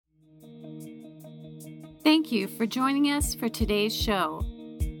Thank you for joining us for today's show.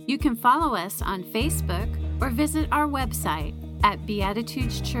 You can follow us on Facebook or visit our website at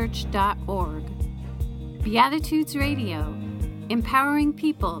beatitudeschurch.org. Beatitudes Radio, empowering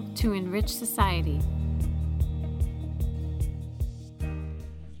people to enrich society.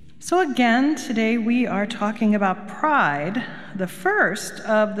 So again, today we are talking about pride, the first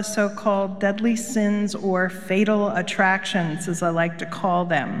of the so-called deadly sins or fatal attractions, as I like to call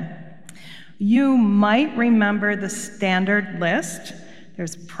them. You might remember the standard list.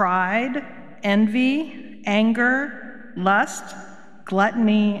 There's pride, envy, anger, lust,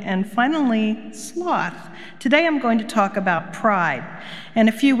 gluttony, and finally, sloth. Today I'm going to talk about pride. And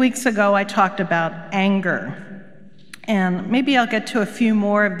a few weeks ago, I talked about anger. And maybe I'll get to a few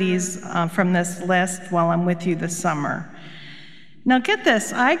more of these from this list while I'm with you this summer. Now get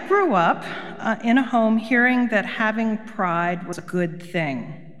this, I grew up in a home hearing that having pride was a good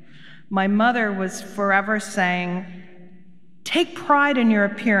thing. My mother was forever saying, take pride in your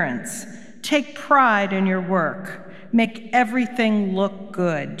appearance, take pride in your work, make everything look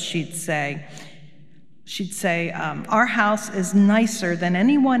good, she'd say. She'd say, our house is nicer than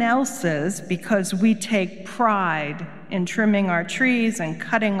anyone else's because we take pride in trimming our trees and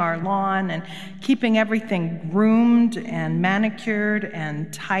cutting our lawn and keeping everything groomed and manicured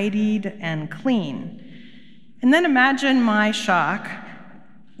and tidied and clean. And then imagine my shock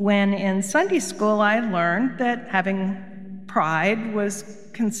when in Sunday school I learned that having pride was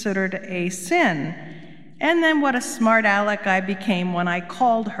considered a sin. And then what a smart aleck I became when I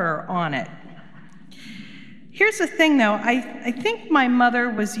called her on it. Here's the thing, though. I think my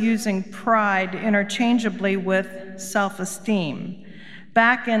mother was using pride interchangeably with self-esteem.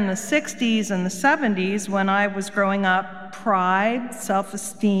 Back in the 60s and the 70s, when I was growing up, pride,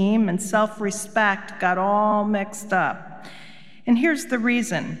 self-esteem, and self-respect got all mixed up. And here's the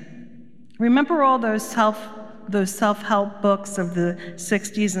reason. Remember all those self-help books of the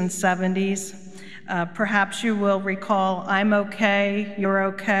 60s and 70s? Perhaps you will recall I'm Okay, You're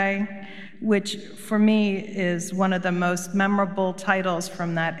Okay, which for me is one of the most memorable titles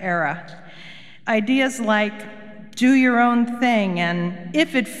from that era. Ideas like do your own thing and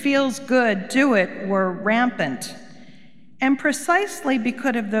if it feels good, do it were rampant. And precisely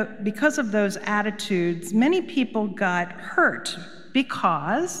because of those attitudes, many people got hurt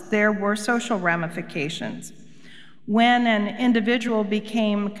because there were social ramifications. When an individual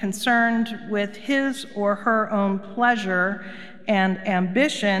became concerned with his or her own pleasure and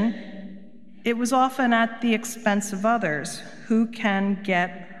ambition, it was often at the expense of others who can get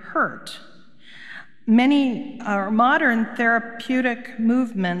hurt. Many modern therapeutic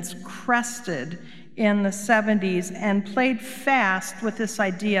movements crested in the 70s and played fast with this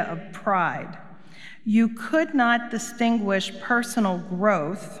idea of pride. You could not distinguish personal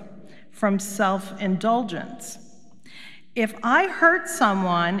growth from self-indulgence. If I hurt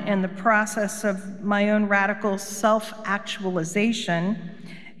someone in the process of my own radical self-actualization,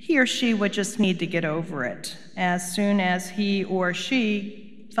 he or she would just need to get over it as soon as he or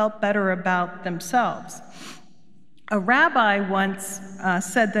she felt better about themselves. A rabbi once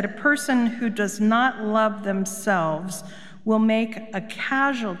said that a person who does not love themselves will make a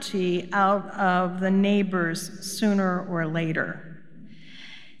casualty out of the neighbors sooner or later.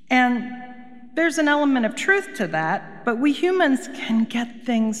 And there's an element of truth to that, but we humans can get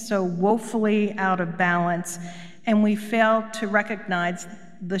things so woefully out of balance, and we fail to recognize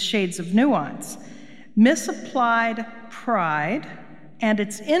the shades of nuance. Misapplied pride and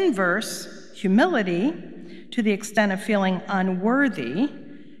its inverse, humility, to the extent of feeling unworthy,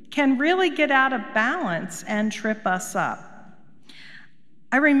 can really get out of balance and trip us up.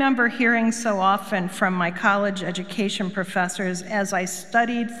 I remember hearing so often from my college education professors as I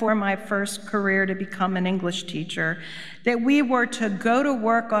studied for my first career to become an English teacher that we were to go to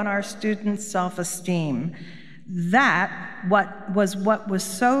work on our students' self-esteem. That was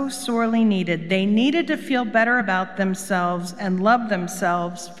so sorely needed. They needed to feel better about themselves and love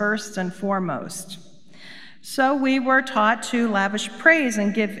themselves first and foremost. So we were taught to lavish praise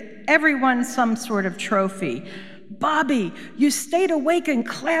and give everyone some sort of trophy. Bobby, you stayed awake in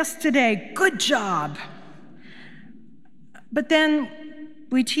class today. Good job. But then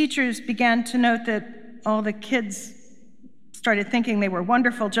we teachers began to note that all the kids started thinking they were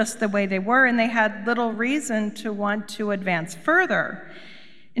wonderful just the way they were, and they had little reason to want to advance further.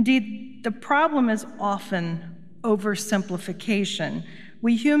 Indeed, the problem is often oversimplification.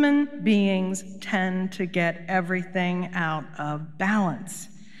 We human beings tend to get everything out of balance.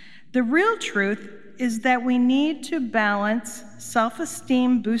 The real truth is that we need to balance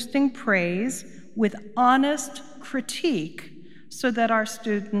self-esteem boosting praise with honest critique so that our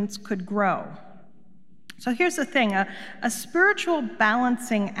students could grow. So here's the thing, a spiritual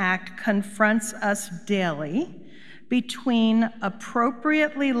balancing act confronts us daily between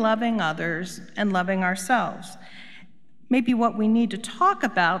appropriately loving others and loving ourselves. Maybe what we need to talk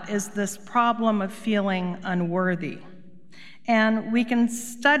about is this problem of feeling unworthy. And we can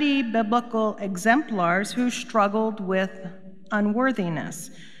study biblical exemplars who struggled with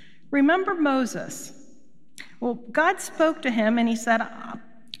unworthiness. Remember Moses. Well, God spoke to him and he said,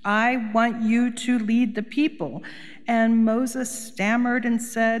 I want you to lead the people. And Moses stammered and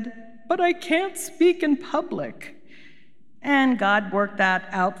said, but I can't speak in public. And God worked that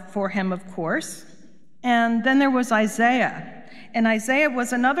out for him, of course. And then there was Isaiah. And Isaiah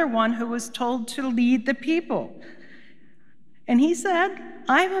was another one who was told to lead the people. And he said,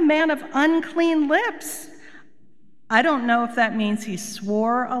 I'm a man of unclean lips. I don't know if that means he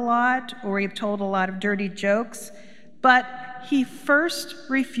swore a lot or he told a lot of dirty jokes, but he first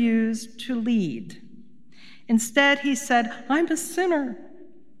refused to lead. Instead, he said, I'm a sinner.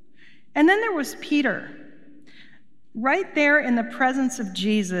 And then there was Peter. Right there in the presence of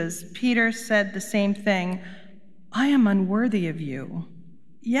Jesus, Peter said the same thing, I am unworthy of you.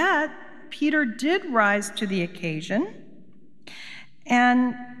 Yet, Peter did rise to the occasion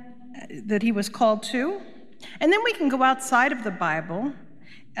and that he was called to. And then we can go outside of the Bible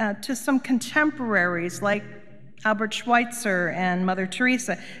to some contemporaries like Albert Schweitzer and Mother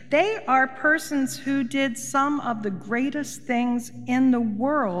Teresa. They are persons who did some of the greatest things in the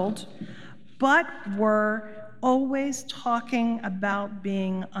world, but were always talking about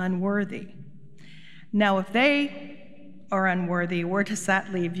being unworthy. Now, if they are unworthy, where does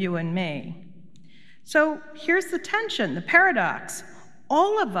that leave you and me? So here's the tension, the paradox.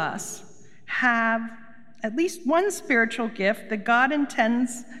 All of us have at least one spiritual gift that God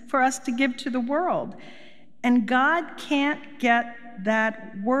intends for us to give to the world. And God can't get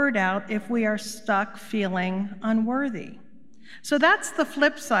that word out if we are stuck feeling unworthy. So that's the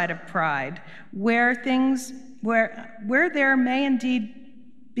flip side of pride, where there may indeed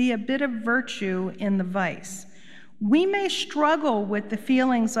be a bit of virtue in the vice. We may struggle with the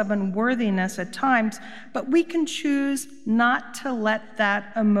feelings of unworthiness at times, but we can choose not to let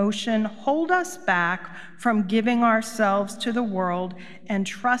that emotion hold us back from giving ourselves to the world and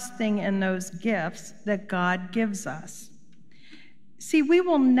trusting in those gifts that God gives us. See, we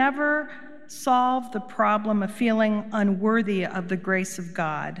will never solve the problem of feeling unworthy of the grace of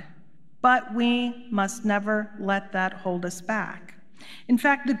God, but we must never let that hold us back. In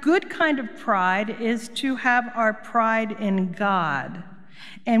fact, the good kind of pride is to have our pride in God.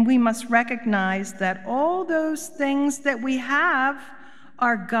 And we must recognize that all those things that we have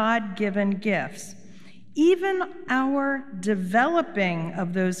are God-given gifts. Even our developing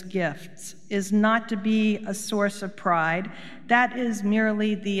of those gifts is not to be a source of pride. That is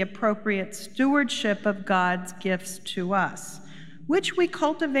merely the appropriate stewardship of God's gifts to us, which we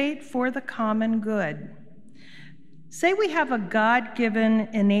cultivate for the common good. Say we have a God-given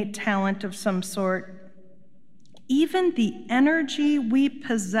innate talent of some sort. Even the energy we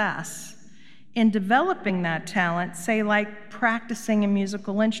possess in developing that talent, say like practicing a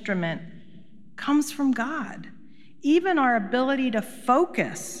musical instrument, comes from God. Even our ability to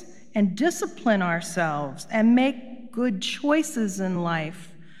focus and discipline ourselves and make good choices in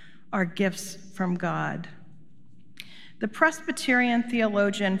life are gifts from God. The Presbyterian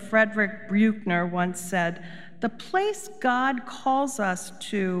theologian Frederick Buechner once said, the place God calls us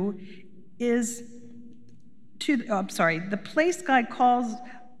to is the place God calls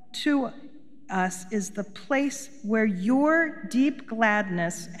to us is the place where your deep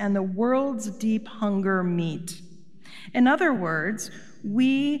gladness and the world's deep hunger meet. In other words,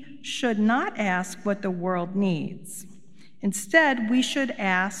 we should not ask what the world needs. Instead, we should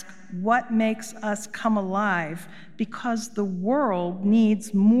ask what makes us come alive, because the world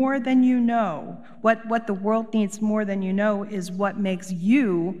needs more than you know. What the world needs more than you know is what makes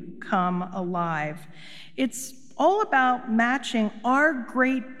you come alive. It's all about matching our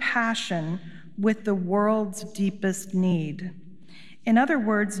great passion with the world's deepest need. In other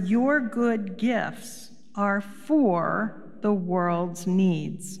words, your good gifts are for the world's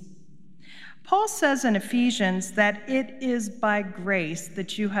needs. Paul says in Ephesians that it is by grace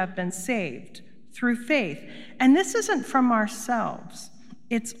that you have been saved, through faith. And this isn't from ourselves.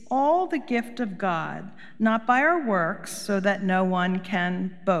 It's all the gift of God, not by our works, so that no one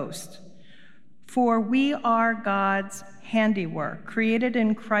can boast. For we are God's handiwork, created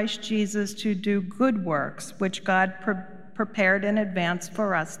in Christ Jesus to do good works, which God prepared in advance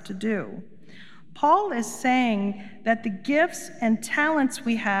for us to do. Paul is saying that the gifts and talents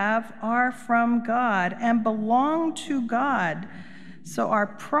we have are from God and belong to God. So our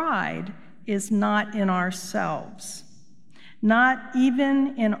pride is not in ourselves, not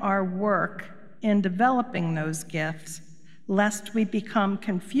even in our work in developing those gifts, lest we become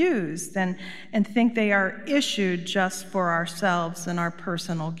confused and think they are issued just for ourselves and our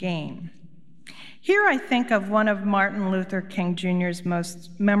personal gain. Here I think of one of Martin Luther King Jr.'s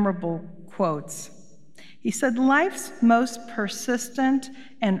most memorable quotes. He said, "Life's most persistent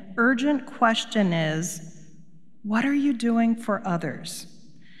and urgent question is, what are you doing for others?"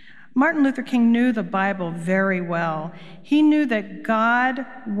 Martin Luther King knew the Bible very well. He knew that God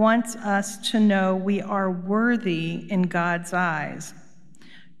wants us to know we are worthy in God's eyes.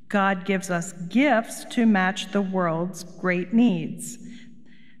 God gives us gifts to match the world's great needs.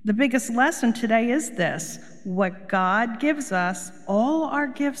 The biggest lesson today is this: what God gives us, all our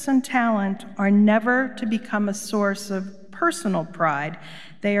gifts and talent, are never to become a source of personal pride.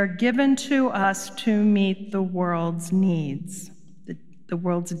 They are given to us to meet the world's needs, the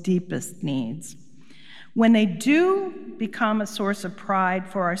world's deepest needs. When they do become a source of pride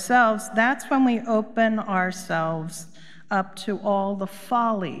for ourselves, that's when we open ourselves up to all the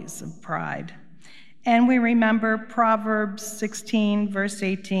follies of pride. And we remember Proverbs 16, verse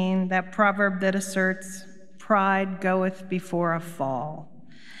 18, that proverb that asserts, "Pride goeth before a fall."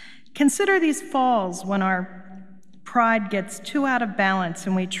 Consider these falls when our pride gets too out of balance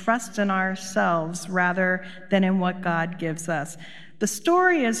and we trust in ourselves rather than in what God gives us. The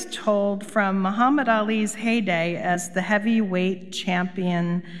story is told from Muhammad Ali's heyday as the heavyweight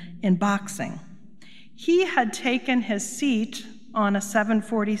champion in boxing. He had taken his seat on a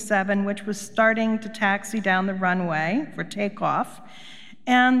 747, which was starting to taxi down the runway for takeoff,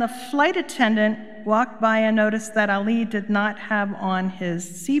 and the flight attendant walked by and noticed that Ali did not have on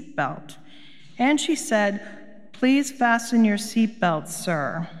his seatbelt. And she said, "Please fasten your seatbelt,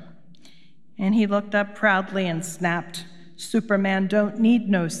 sir." And he looked up proudly and snapped, "Superman don't need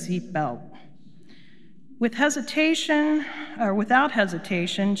no seatbelt." Without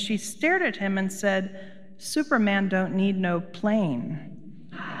hesitation, she stared at him and said, "Superman don't need no plane."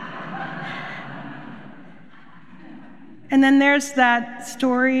 And then there's that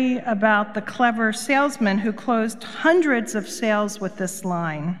story about the clever salesman who closed hundreds of sales with this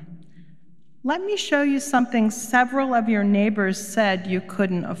line: "Let me show you something several of your neighbors said you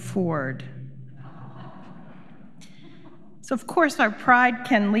couldn't afford." So, of course, our pride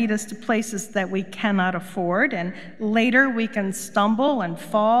can lead us to places that we cannot afford, and later we can stumble and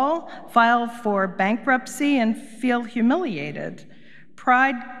fall, file for bankruptcy, and feel humiliated.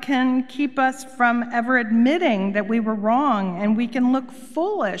 Pride can keep us from ever admitting that we were wrong, and we can look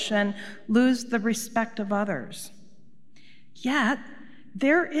foolish and lose the respect of others. Yet,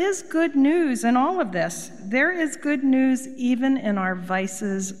 there is good news in all of this. There is good news even in our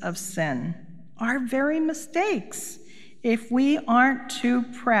vices of sin, our very mistakes, if we aren't too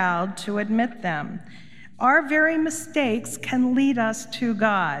proud to admit them. Our very mistakes can lead us to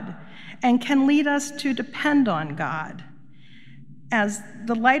God and can lead us to depend on God. As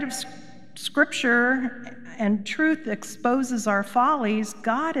the light of Scripture and truth exposes our follies,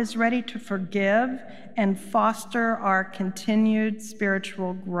 God is ready to forgive and foster our continued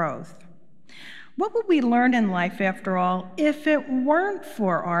spiritual growth. What would we learn in life, after all, if it weren't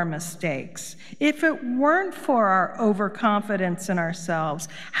for our mistakes? If it weren't for our overconfidence in ourselves?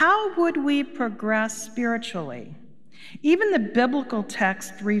 How would we progress spiritually? Even the biblical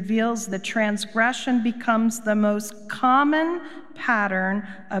text reveals that transgression becomes the most common pattern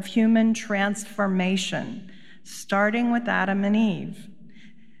of human transformation, starting with Adam and Eve.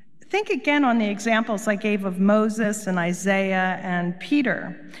 Think again on the examples I gave of Moses and Isaiah and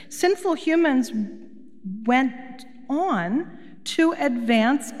Peter. Sinful humans went on to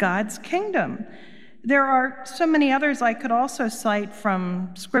advance God's kingdom. There are so many others I could also cite from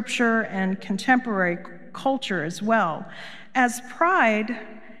Scripture and contemporary culture as well. As pride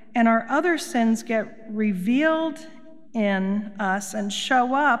and our other sins get revealed in us and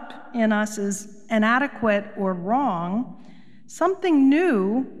show up in us as inadequate or wrong, something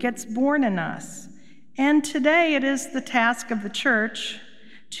new gets born in us. And today it is the task of the church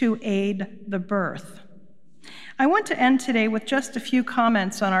to aid the birth. I want to end today with just a few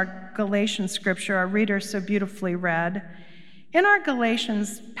comments on our Galatians scripture our reader so beautifully read. In our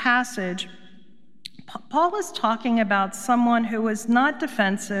Galatians passage, Paul is talking about someone who was not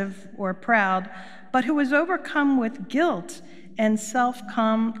defensive or proud, but who was overcome with guilt and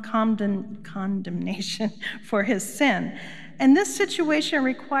self-condemnation for his sin. And this situation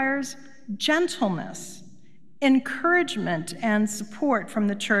requires gentleness, encouragement, and support from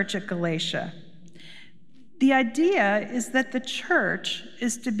the church at Galatia. The idea is that the church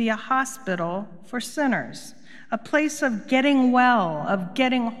is to be a hospital for sinners, a place of getting well, of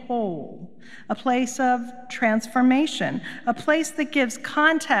getting whole, a place of transformation, a place that gives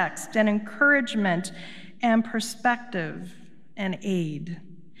context and encouragement and perspective and aid.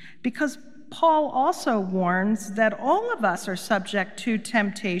 Because Paul also warns that all of us are subject to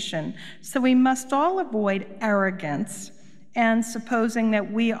temptation, so we must all avoid arrogance and supposing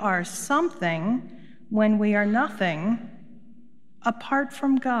that we are something when we are nothing apart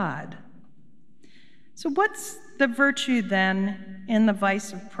from God. So what's the virtue then in the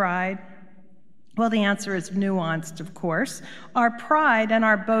vice of pride? Well, the answer is nuanced, of course. Our pride and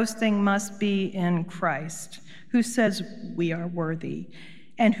our boasting must be in Christ, who says we are worthy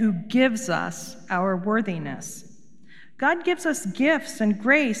and who gives us our worthiness. God gives us gifts and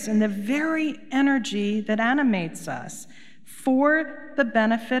grace and the very energy that animates us for the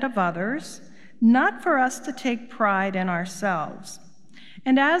benefit of others, not for us to take pride in ourselves.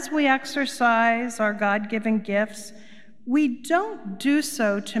 And as we exercise our God-given gifts, we don't do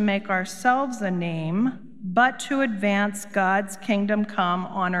so to make ourselves a name, but to advance God's kingdom come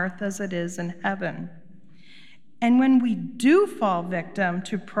on earth as it is in heaven. And when we do fall victim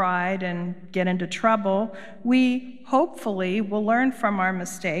to pride and get into trouble, we hopefully will learn from our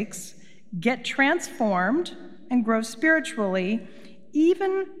mistakes, get transformed, and grow spiritually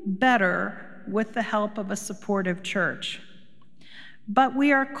even better with the help of a supportive church. But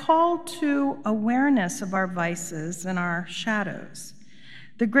we are called to awareness of our vices and our shadows.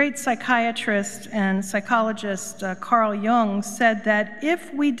 The great psychiatrist and psychologist Carl Jung said that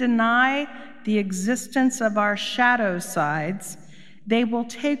if we deny the existence of our shadow sides, they will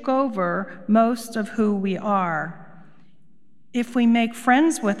take over most of who we are. If we make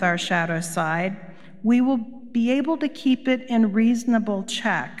friends with our shadow side, we will be able to keep it in reasonable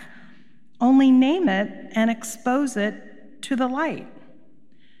check. Only name it and expose it to the light.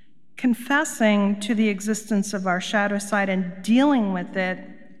 Confessing to the existence of our shadow side and dealing with it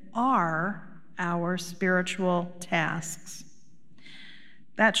are our spiritual tasks.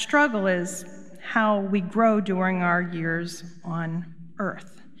 That struggle is how we grow during our years on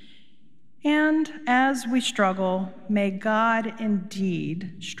earth. And as we struggle, may God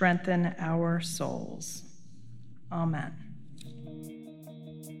indeed strengthen our souls. Amen.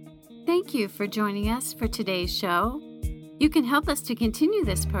 Thank you for joining us for today's show. You can help us to continue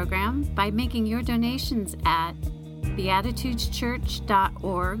this program by making your donations at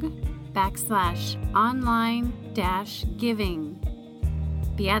beatitudeschurch.org/online-giving.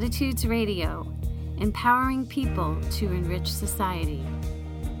 Beatitudes Radio, empowering people to enrich society.